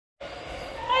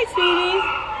Hi, sweetie.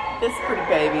 This pretty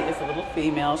baby is a little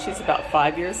female. She's about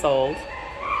 5 years old.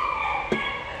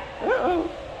 Uh-oh.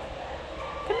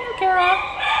 Come here, Kara.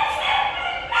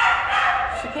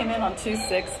 She came in on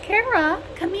 2-6. Kara,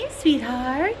 come here,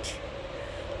 sweetheart.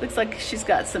 Looks like she's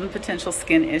got some potential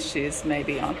skin issues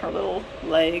maybe on her little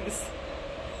legs.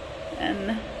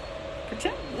 And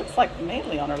looks like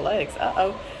mainly on her legs.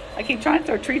 Uh-oh. I keep trying to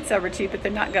throw treats over to you, but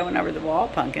they're not going over the wall,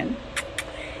 Pumpkin.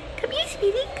 Come here,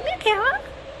 sweetie. Come here, Kara.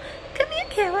 Come here,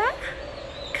 Kara.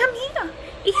 Come here.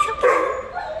 It's okay.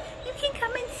 You can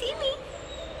come and see me.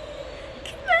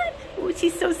 Come on. Oh,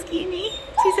 she's so skinny.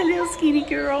 She's a little skinny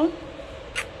girl.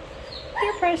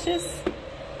 You're precious.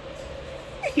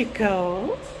 There you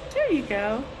go. There you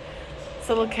go.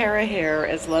 So little Kara here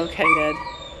is located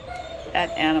at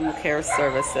Animal Care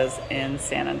Services in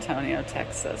San Antonio,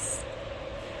 Texas.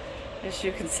 As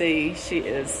you can see, she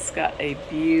is got a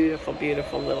beautiful,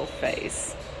 beautiful little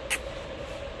face.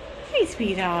 Hey,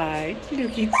 sweetheart.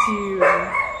 Look at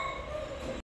you.